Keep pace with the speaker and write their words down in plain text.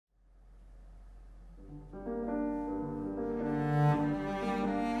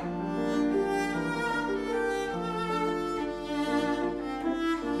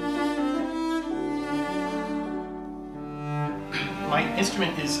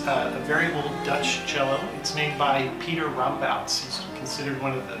instrument is a very old Dutch cello. It's made by Peter Rombouts. He's considered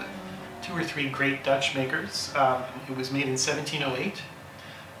one of the 2 or 3 great Dutch makers. It was made in 1708.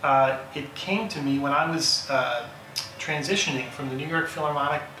 It came to me when I was transitioning from the New York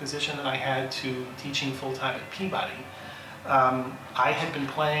Philharmonic position that I had to teaching full-time at Peabody. I had been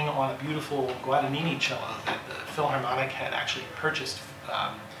playing on a beautiful Guadagnini cello that the Philharmonic had actually purchased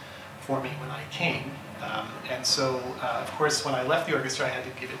for me when I came. And so, of course, when I left the orchestra, I had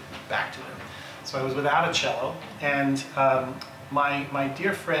to give it back to them. So I was without a cello, and my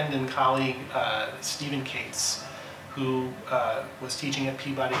dear friend and colleague, Stephen Cates, who was teaching at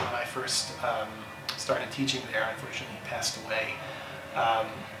Peabody when I first started teaching there. Unfortunately, he passed away.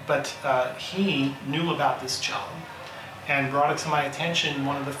 But he knew about this cello and brought it to my attention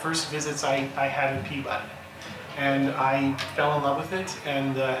one of the first visits I had at Peabody. And I fell in love with it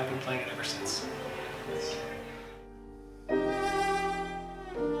and have been playing it ever since.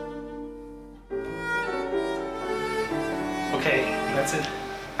 Okay, that's it.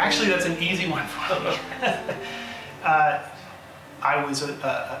 Actually, that's an easy one for me. I was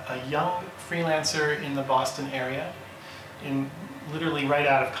a young freelancer in the Boston area, literally right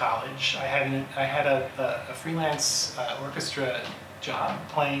out of college. I had a freelance orchestra job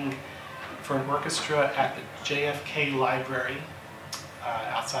playing for an orchestra at the JFK Library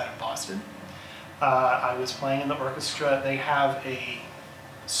outside of Boston. I was playing in the orchestra. They have a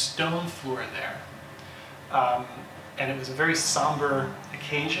stone floor there. And it was a very somber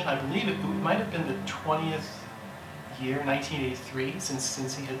occasion. I believe it might have been the 20th year, 1983,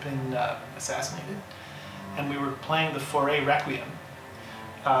 since he had been assassinated. And we were playing the Fauré Requiem.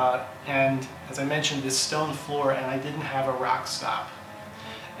 And as I mentioned, this stone floor, and I didn't have a rock stop.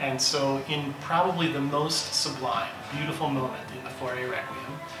 And so in probably the most sublime, beautiful moment in the Fauré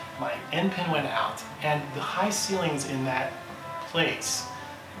Requiem, my end pin went out, and the high ceilings in that place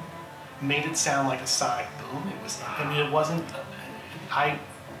made it sound like a sonic boom. It was, I mean, it wasn't, I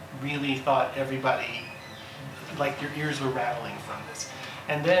really thought everybody, like your ears were rattling from this.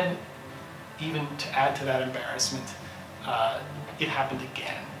 And then, even to add to that embarrassment, it happened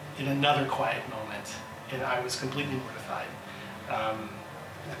again in another quiet moment, and I was completely mortified.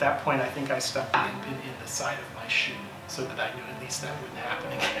 At that point, I think I stuck the end pin in the side of my shoe so that I knew at least that wouldn't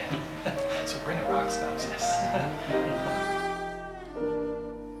happen again. So bring a rock stops, yes.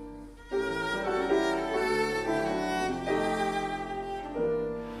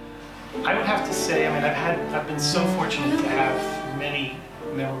 I would have to say, I mean, I've been so fortunate to have many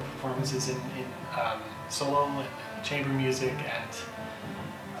memorable performances in solo and chamber music,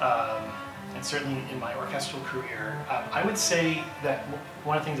 and certainly in my orchestral career. I would say that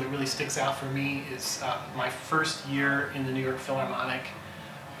one of the things that really sticks out for me is my first year in the New York Philharmonic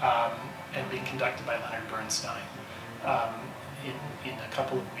and being conducted by Leonard Bernstein in a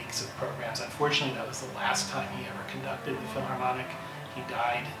couple of weeks of programs. Unfortunately, that was the last time he ever conducted the Philharmonic. He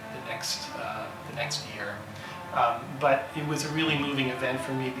died the next year. But it was a really moving event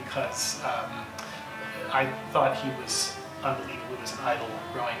for me because I thought he was unbelievable. He was an idol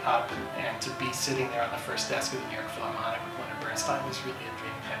growing up, and to be sitting there on the first desk of the New York Philharmonic with Leonard Bernstein was really a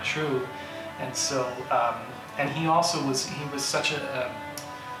dream come true. And so, and he also was, he was such a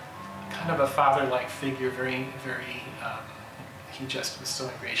kind of a father-like figure, very, he just was so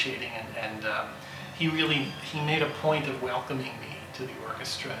ingratiating, and he made a point of welcoming me to the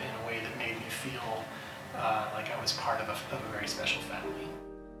orchestra in a way that made me feel like I was part of a very special family.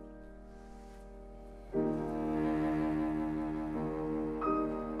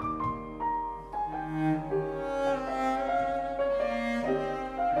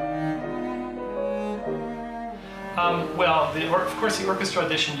 Well, of course, the orchestra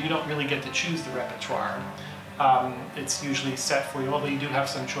audition, you don't really get to choose the repertoire. It's usually set for you, although you do have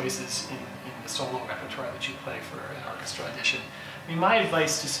some choices in the solo repertoire that you play for an orchestra audition. I mean, my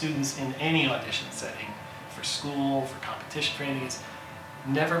advice to students in any audition setting, for school, for competition training, is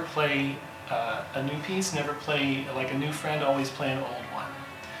never play a new piece, never play like a new friend, always play an old one.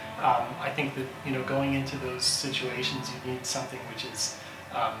 I think that, you know, going into those situations, you need something which is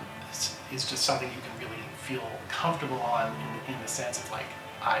just something you can really feel comfortable on in the sense of like,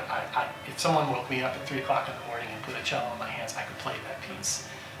 if someone woke me up at 3 o'clock in the morning and put a cello in my hands, I could play that piece,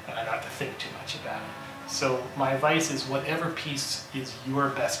 and I don't have to think too much about it. So my advice is whatever piece is your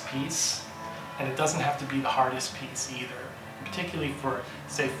best piece, and it doesn't have to be the hardest piece either, particularly for,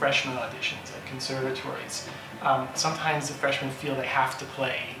 say, freshman auditions at conservatories. Sometimes the freshmen feel they have to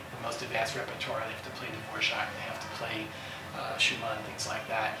play the most advanced repertoire, they have to play Dvorak, they have to play Schumann, things like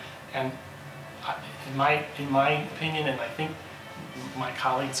that. And in my opinion, and I think my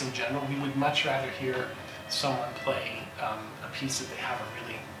colleagues in general, we would much rather hear someone play a piece that they have a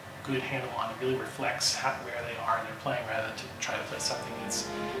really good handle on. It really reflects where they are in their playing, rather than to try to play something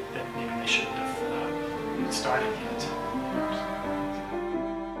that maybe they shouldn't have started yet.